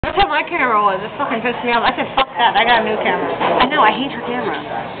That's how my camera was. It fucking pissed me off. I said, fuck that. I got a new camera. I know, I hate her camera.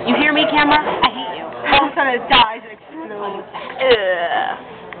 You hear me, camera? I hate you. All of a sudden it dies and explodes.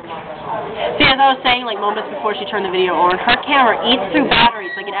 See, as I was saying, like, moments before she turned the video on, her camera eats through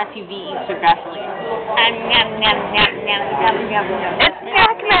batteries like an SUV eats through gasoline. It's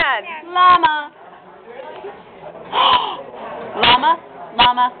Pac-Man! Llama! Llama,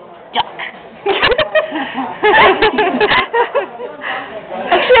 llama, duck.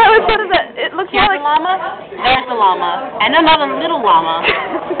 Actually, I always thought of that. It looks Here's more like... the llama, there's the llama, and another little llama.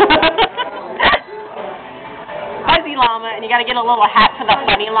 Fuzzy llama, and you gotta get a little hat for the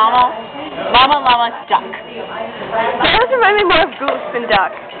funny llama. Llama, llama, duck. That does remind me more of Goose than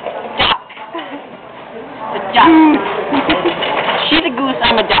Duck. Duck. The duck. She's a goose,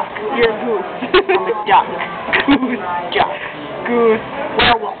 I'm a duck. You're a goose. I'm a duck. Goose, duck. Goose.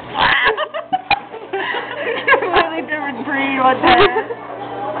 Werewolf. Completely different breed. What's that?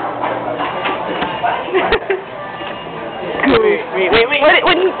 Wait.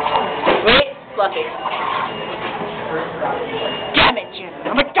 Wait, Fluffy. Damn it, Jim.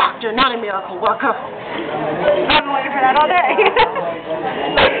 I'm a doctor, not a miracle worker. I've been waiting for that all day.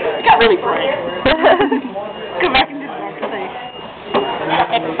 It got really bright. Go back and do the next thing.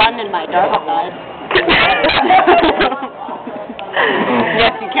 It's fun in my dark side.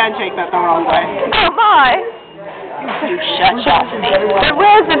 Yes, you can take that the wrong way. Oh my! You shut up. But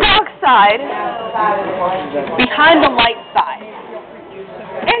where's the dark side? Behind the light side.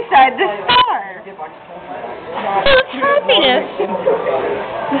 Inside the star. It's happiness. And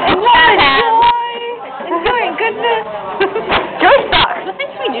joy. Enjoying goodness. Joy sucks. The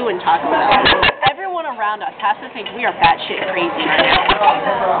things we do and talk about. Everyone around us has to think we are batshit crazy right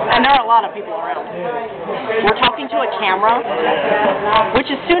now. And there are a lot of people around. We're talking to a camera, which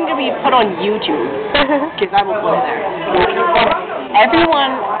is soon to be put on YouTube, because I will put it there.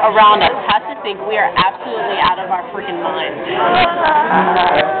 Everyone around us has to think we are absolutely out of our freaking minds.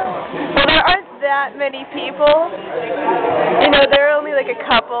 Well, there aren't that many people. You know, there are only like a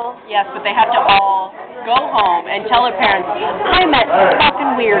couple. Yes, but they have to all go home and tell their parents, I met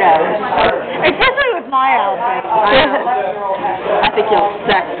fucking weirdos. Especially with my outfit. I think you'll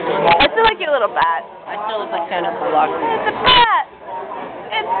sex. I still like your little bat. I still look like Sandra Bullock. It's a bat.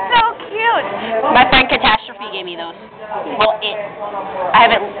 It's so cute. My friend Catastrophe gave me those. Well, I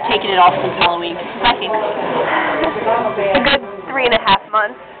haven't taken it off since Halloween. I think. A good 3.5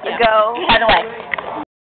 months ago. By the way,